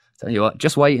home. Tell you what,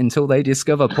 just wait until they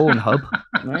discover Pornhub.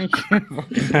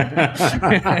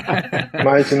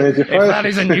 1985. If that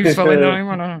isn't useful in the home,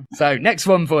 I don't know. So, next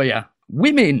one for you.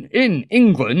 Women in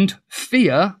England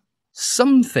fear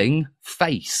something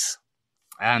face.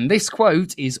 And this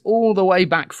quote is all the way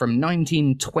back from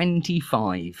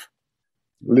 1925.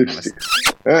 Lipstick.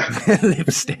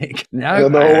 Lipstick. No. I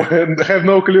don't know. I have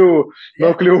no clue.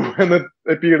 No clue when it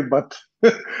appeared, but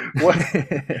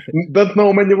don't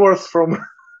know many words from.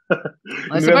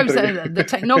 I suppose the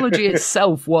technology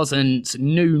itself wasn't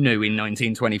new in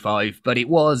 1925, but it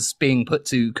was being put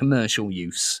to commercial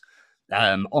use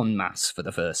en masse for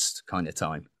the first kind of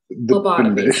time.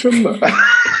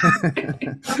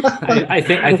 I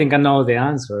think I know the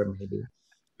answer. Maybe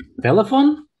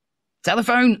telephone.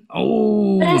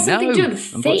 Oh, But it has something no. to do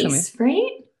with the face,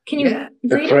 right? Can you read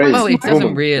Afraid. it? Well, it doesn't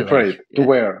Woman, really. Afraid to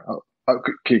wear.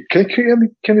 Okay, can you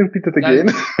repeat it again?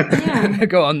 Yeah.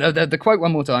 Go on, the quote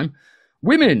one more time.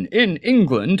 Women in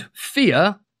England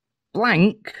fear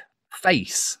blank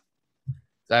face.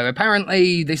 So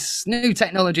apparently this new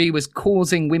technology was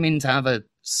causing women to have a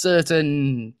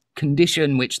certain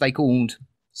condition which they called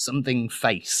something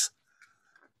face.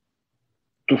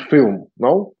 To film,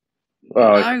 no?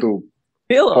 To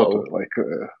Pillow.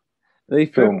 photo, They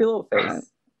fear film. pillow face.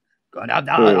 God,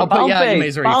 I'll put you out of your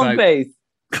misery, Palm folks. face.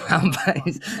 Clown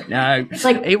face. No,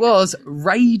 Like- it was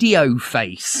radio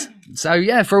face. So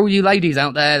yeah, for all you ladies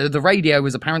out there, the radio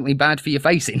was apparently bad for your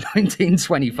face in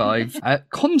 1925.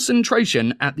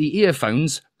 Concentration at the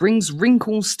earphones brings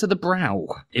wrinkles to the brow.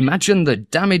 Imagine the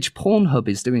damage Pornhub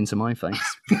is doing to my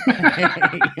face.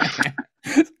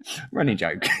 Running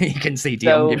joke. You can see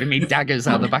Dion giving me daggers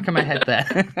out the back of my head there.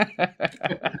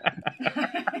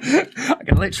 I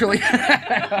can literally.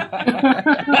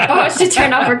 Oh, she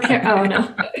turned off her camera. Oh no!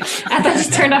 I thought she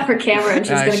turned off her camera and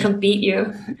she was No, gonna she- come beat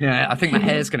you. Yeah, I think my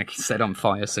hair's going to set on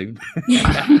fire soon.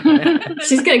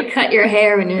 She's gonna cut your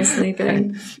hair when you're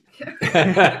sleeping.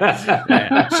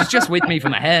 Yeah, she's just with me for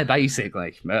my hair,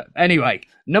 basically. But anyway,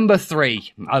 number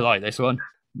 3. I like this one.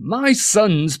 My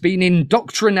son's been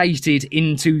indoctrinated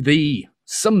into the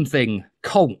something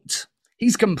cult.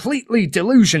 He's completely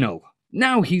delusional.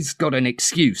 Now he's got an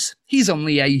excuse. He's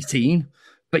only 18,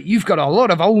 but you've got a lot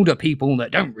of older people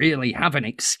that don't really have an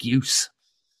excuse.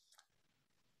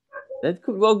 That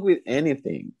could work with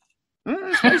anything.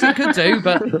 I suppose it could do,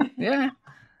 but yeah.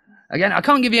 Again, I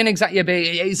can't give you an exact year, but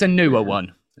it's a newer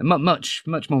one. A much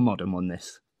more modern one,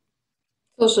 this.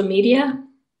 Social media,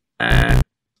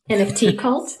 NFT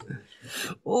cult,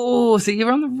 Oh, so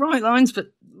you're on the right lines, but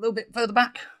a little bit further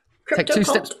back. Take crypto 2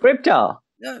 cult. steps. Crypto.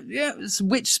 Yeah,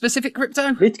 which specific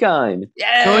crypto? Bitcoin.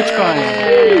 Yeah.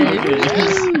 Dogecoin.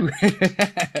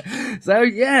 So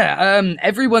yeah,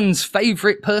 everyone's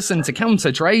favourite person to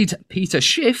counter trade, Peter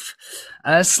Schiff,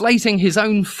 slating his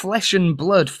own flesh and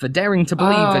blood for daring to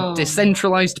believe a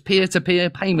decentralised peer-to-peer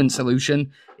payment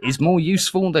solution is more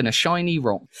useful than a shiny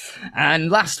rock. And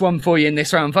last one for you in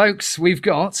this round, folks. We've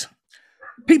got.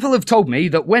 People have told me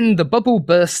that when the bubble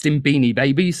burst in Beanie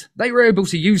Babies, they were able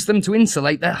to use them to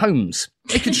insulate their homes.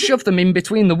 They could shove them in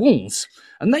between the walls,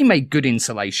 and they made good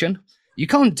insulation. You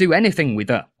can't do anything with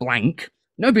a blank.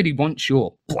 Nobody wants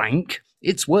your blank.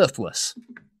 It's worthless.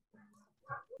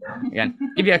 Again,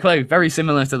 give you a clue. Very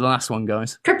similar to the last one,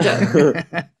 guys. Crypto,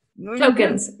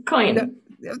 tokens, coin,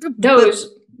 Doge.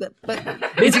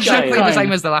 It's exactly the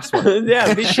same as the last one.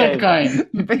 Yeah, Bitcoin. Shitcoin.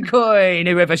 Bitcoin.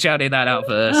 Whoever shouted that out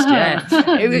first. Yeah.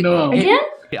 No. Again?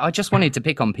 I just wanted to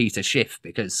pick on Peter Schiff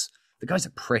because the guy's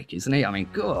a prick, isn't he? I mean,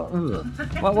 God,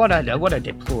 what a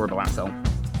deplorable asshole.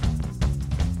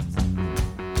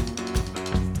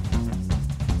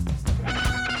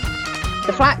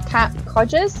 The flat cap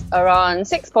codgers are on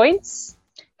 6 points,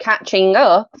 catching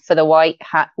up for the white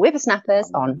hat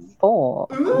whippersnappers on 4.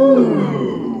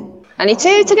 Only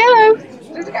 2 to go.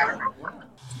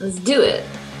 Let's do it.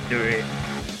 Do it.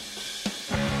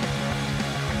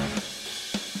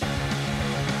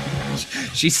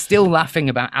 She's still laughing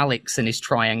about Alex and his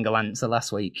triangle answer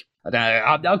last week. I don't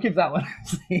know. I'll give that one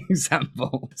as the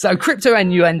example. So crypto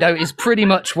innuendo is pretty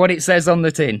much what it says on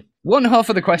the tin. One half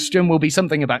of the question will be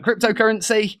something about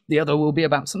cryptocurrency. The other will be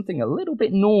about something a little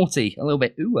bit naughty, a little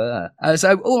bit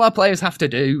So all our players have to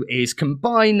do is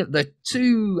combine the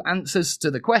two answers to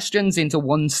the questions into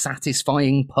one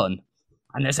satisfying pun.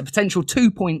 And there's a potential 2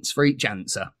 points for each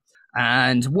answer.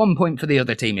 And 1 point for the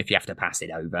other team if you have to pass it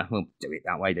over. We'll do it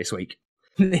that way this week.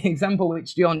 The example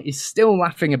which John is still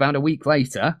laughing about a week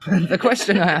later, the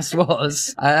question I asked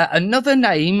was another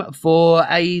name for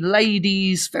a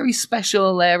lady's very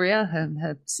special area,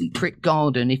 her secret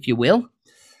garden, if you will,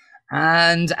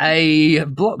 and a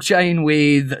blockchain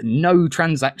with no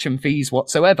transaction fees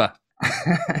whatsoever.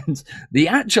 And the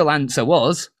actual answer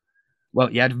was, well,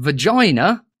 you had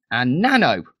vagina and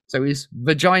nano, so it's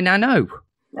vaginano.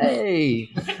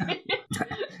 Hey!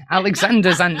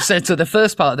 Alexander's answer to the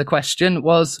first part of the question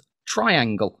was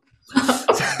triangle. Go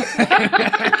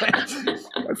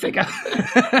figure.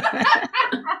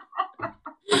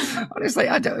 Honestly,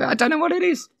 I don't know what it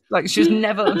is. Like, she's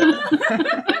never...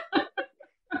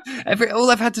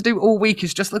 all I've had to do all week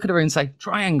is just look at her and say,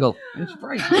 triangle. And it's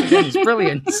great. It's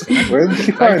brilliant. Where did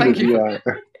you find Thank it?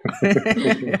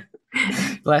 you.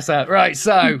 Bless her. Right,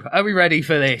 so are we ready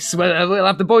for this? We'll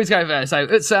have the boys go first. So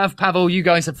Utsav, Pavel, you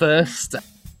guys are first.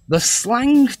 The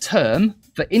slang term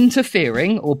for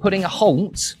interfering or putting a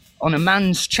halt on a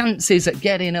man's chances at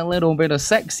getting a little bit of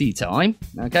sexy time.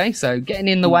 Okay, so getting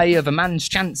in the way of a man's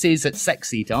chances at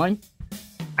sexy time.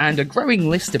 And a growing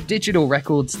list of digital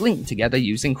records linked together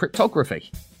using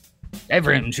cryptography.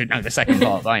 Everyone should know the second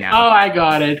part by now. Oh, I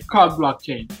got it. Cog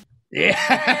blockchain. Yeah.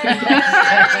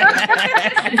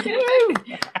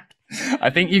 I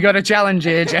think you got a challenge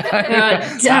here, Joe.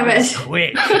 Damn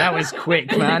it. That was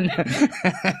quick, man.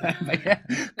 Yeah.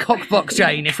 Cock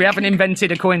blockchain. If we haven't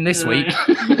invented a coin this week,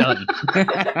 done.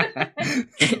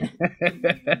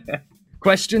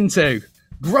 Question 2.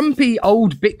 Grumpy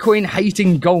old Bitcoin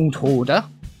hating gold hoarder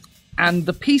and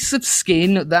the piece of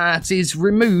skin that is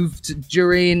removed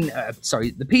during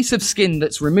the piece of skin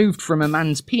that's removed from a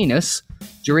man's penis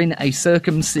during a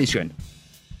circumcision.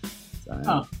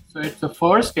 So it's the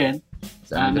foreskin,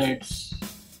 and it's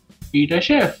Peter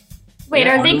Schiff. Wait,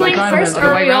 Yeah, are they all the way going around, first, all or the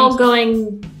are way we all around.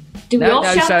 going? Do we all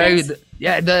shout this?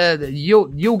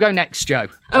 You'll go next, Joe.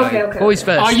 So, Okay. boys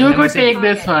first. Or and you then we'll could see. take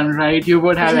this one, right? You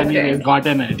would have anyway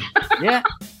gotten it. Yeah,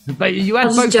 but you had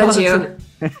I'll both just judge parts.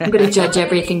 you. I'm going to judge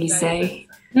everything you say.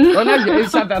 Well, no, you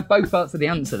had both parts of the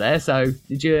answer there. So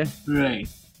did you? Right.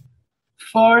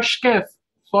 For Schiff.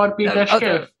 For Peter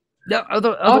Schiff. No, other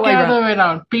Okay, way around. other way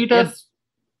around. Peter's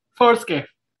foreskin.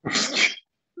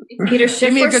 Peter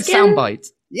Give me a good Schiff soundbite.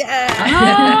 Yeah.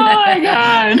 Oh my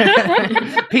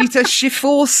god. Peter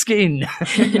Schiforskin.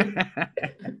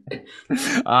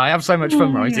 I have so much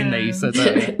fun writing these. So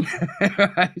right.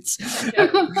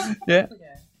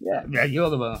 Yeah, you're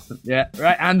the master. Yeah,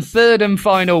 right. And third and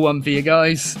final one for you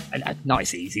guys. A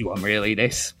nice, easy one, really,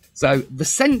 this. So, the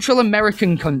Central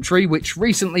American country which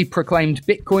recently proclaimed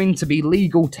Bitcoin to be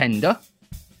legal tender,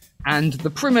 and the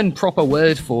prim and proper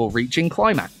word for reaching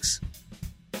climax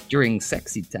during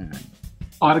sexy time.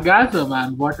 Orgasm,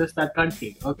 and what is that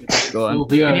country? Okay. Go on. So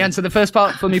we Can you are, answer the first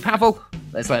part for me, Pavel?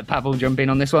 Let's let Pavel jump in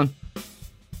on this one.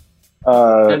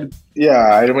 Yeah,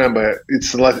 I remember.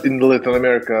 It's in Latin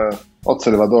America, not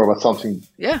Salvador, but something.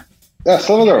 Yeah. Yeah,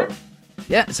 Salvador.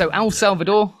 Yeah, so El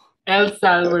Salvador. El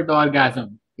Salvador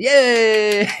orgasm.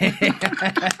 Yay!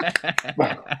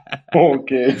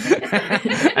 Okay.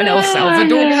 An El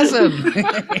Salvador-gasm.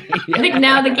 I think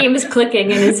now the game is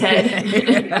clicking in his head.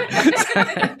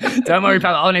 Don't worry,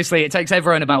 pal. Honestly, it takes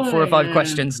everyone about 4 or 5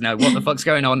 questions to know what the fuck's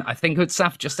going on. I think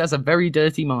Utsaf just has a very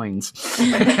dirty mind.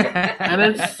 And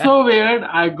it's so weird.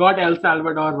 I got El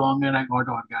Salvador wrong and I got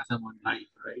orgasm on life,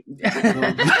 right? So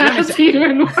that's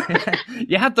even worse.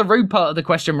 You had the rude part of the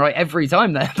question right every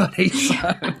time there, buddy. So.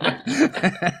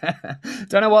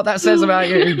 Don't know what that says about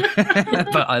you,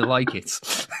 but I like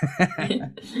it.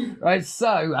 Right,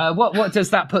 so what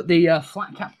does that put the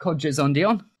flat cap codgers on,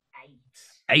 Dion?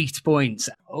 8 points.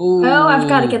 Oh, I've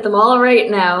got to get them all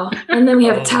right now. And then we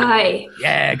have a tie.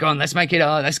 Yeah, go on, let's make it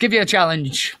hard. Let's give you a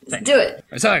challenge. Let's do it.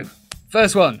 So,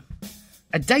 first one.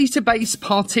 A database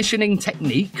partitioning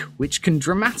technique which can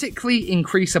dramatically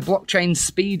increase a blockchain's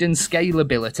speed and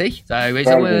scalability. So it's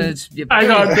a word. I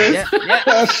got this.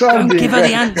 Don't give her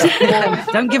the answer.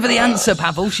 Don't give her the answer,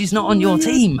 Pavel. She's not on your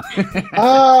team. Okay.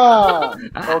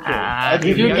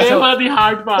 You gave her the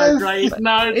hard part, right?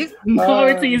 Now it's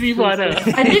easy for her.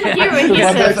 I didn't hear what he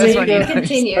said, so you can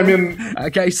continue. I mean,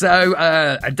 Okay, so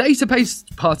a database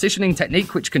partitioning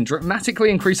technique which can dramatically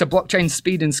increase a blockchain's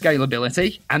speed and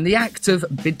scalability, and the act of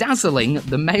bedazzling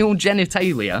the male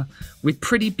genitalia with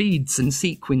pretty beads and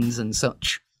sequins and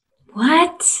such.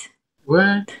 What?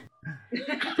 What?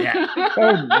 Yeah.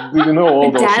 how do you know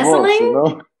all those words,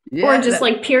 Bedazzling? Yeah, Or just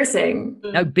like piercing?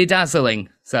 no, bedazzling.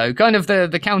 So kind of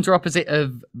the counter opposite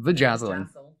of vajazzling.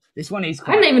 This one is I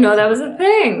quite... didn't even know that was a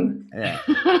thing. Yeah.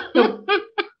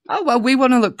 Oh, well, we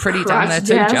want to look pretty down there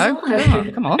too, Joe.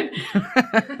 Cross-dazzle? Come on.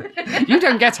 You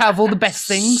don't get to have all the best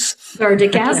things. Or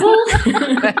degazzle?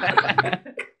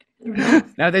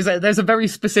 Now, there's a very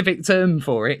specific term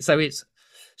for it. So it's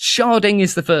sharding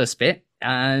is the first bit,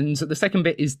 and the second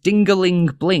bit is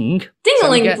dingaling bling.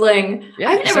 Dingaling bling.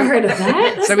 Yeah, I've never heard of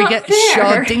that. That's so we not get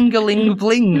fair. shardingaling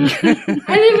bling. I didn't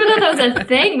even know that was a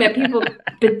thing that people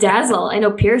bedazzle. I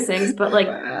know piercings, but like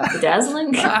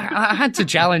bedazzling? I had to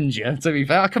challenge you, to be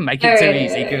fair. I couldn't make it too Alright.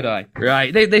 easy, could I?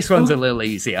 Right, this one's a little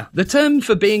easier. The term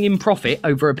for being in profit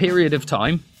over a period of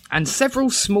time, and several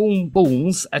small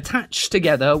balls attached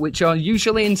together which are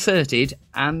usually inserted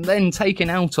and then taken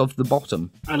out of the bottom.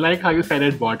 I like how you said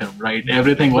it bottom, right?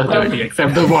 Everything was dirty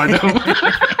except the bottom.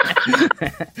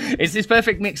 It's this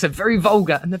perfect mix of very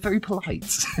vulgar and they're very polite.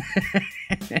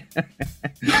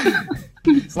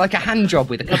 It's like a hand job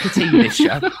with a cup of tea, this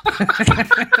show.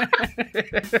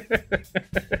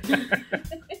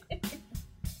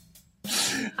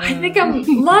 I think I'm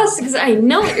lost because I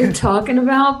know what you're talking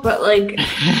about, but like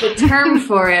the term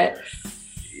for it.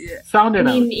 Sound I it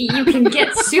out. mean, you can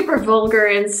get super vulgar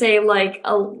and say like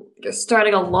you're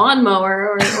starting a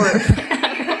lawnmower or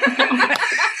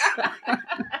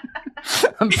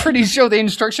I'm pretty sure the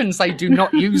instructions say do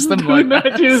not use them like that.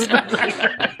 Not use that.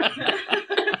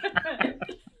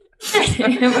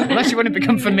 Unless you want to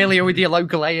become familiar with your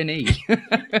local A&E.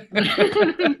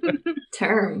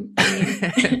 term.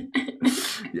 But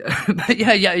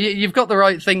yeah, you've got the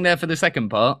right thing there for the second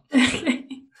part.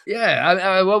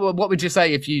 Yeah, what would you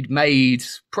say if you'd made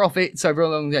profits over a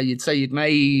long day? You'd say you'd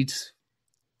made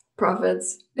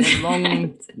Profits.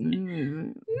 long...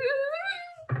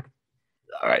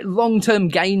 All right, long-term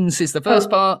gains is the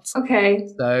first part. Okay,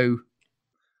 So,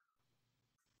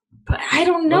 but I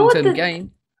don't know what long-term the gain.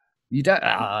 You don't...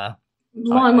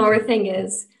 lawnmower thing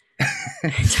is. I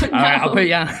don't know. All right, I'll put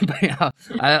you out.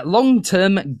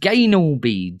 Long-term gainal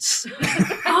beads.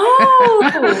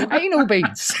 Oh, Anal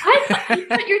beads. I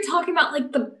thought you were talking about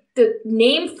like the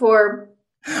name for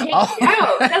taking Oh.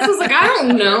 out. That's was like I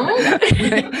don't know.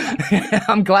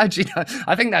 I'm glad you know.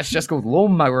 I think that's just called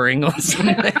lawnmowering or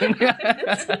something.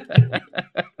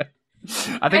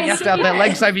 I think you have to have their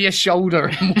legs over your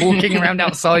shoulder and walking around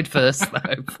outside first,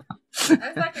 though.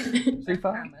 Too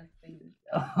far?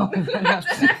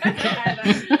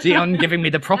 Dion giving me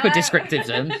the proper descriptive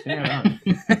terms. Yeah, right.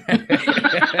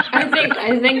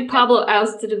 I think Pablo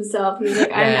ousted himself. He's like,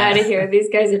 I'm Yeah. out of here. These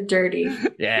guys are dirty.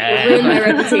 Yeah, Ruin my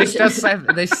reputation.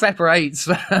 This separates,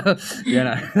 the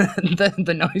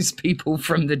nice people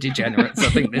from the degenerates. I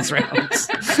think this round.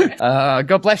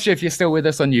 God bless you if you're still with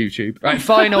us on YouTube. Right,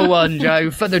 final one,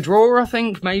 Joe, for the draw. I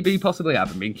think maybe, possibly. I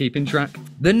haven't been keeping track.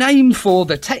 The name for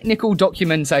the technical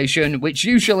documentation which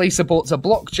usually supports a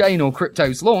blockchain or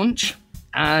crypto's launch,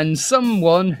 and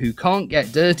someone who can't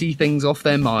get dirty things off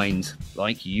their mind,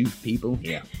 like you people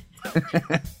here.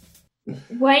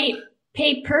 White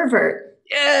pay pervert.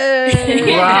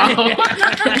 Yay! Wow.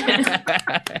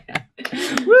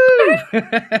 Woo!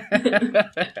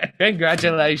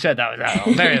 Congratulations! That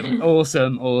was very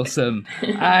awesome.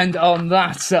 And on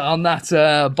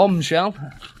that bombshell.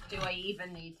 Do I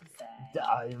even need to say?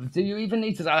 Do you even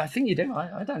need to? I think you do.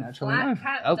 I don't actually know. Black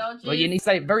cat dodges. Well, you need to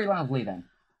say it very loudly then.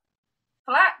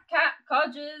 Flat cat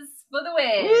codgers for the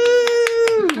win. Woo!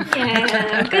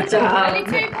 Yeah, good job. Only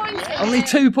 2 points. in Only it.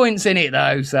 2 points in it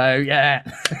though, so yeah.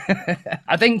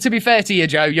 I think to be fair to you,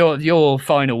 Joe, your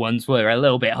final ones were a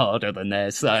little bit harder than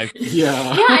theirs. So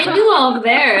Yeah. Yeah, I knew all of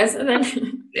theirs. And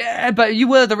then yeah, but you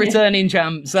were the returning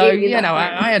champ, so Give you you that know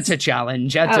one. I had to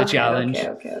challenge.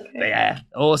 Okay. But yeah,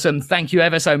 awesome. Thank you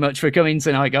ever so much for coming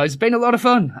tonight, guys. It's been a lot of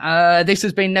fun. This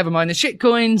has been Nevermind the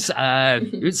Shitcoins.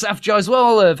 It's Saf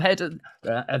Jaiswal of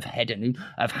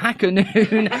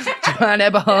Hackanoon, Joanne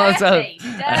Eberhard. Dirty.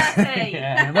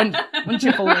 Yeah, Once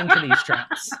you fall into these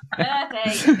traps.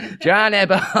 30. Jan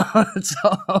Eberhardt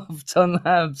of Ton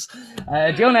Labs.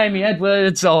 John Amy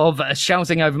Edwards of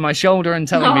shouting over my shoulder and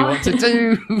telling me what to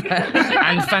do.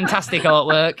 And fantastic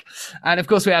artwork. And of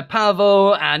course, we had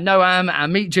Pavel and Noam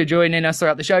and Mitya joining us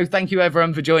throughout the show. Thank you,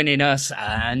 everyone, for joining us,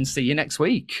 and see you next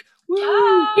week. Woo!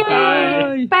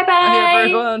 Bye. Bye. Bye. Bye,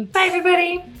 everyone. Bye,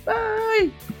 everybody.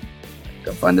 Bye.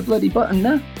 Gotta find the bloody button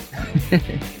now.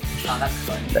 Oh, that's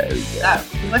fun. There we go. Oh,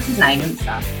 what's his name and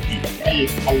stuff? He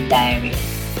is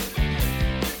hilarious.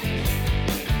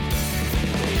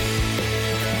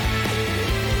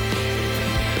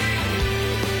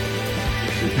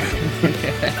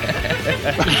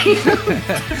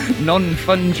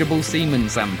 Non-fungible semen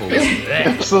samples.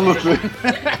 Absolutely.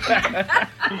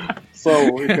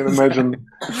 So you can imagine.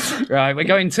 Right, we're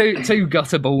going too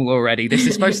gutterball already. This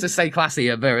is supposed to stay classy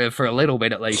for a little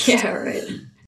bit at least. Yeah, right.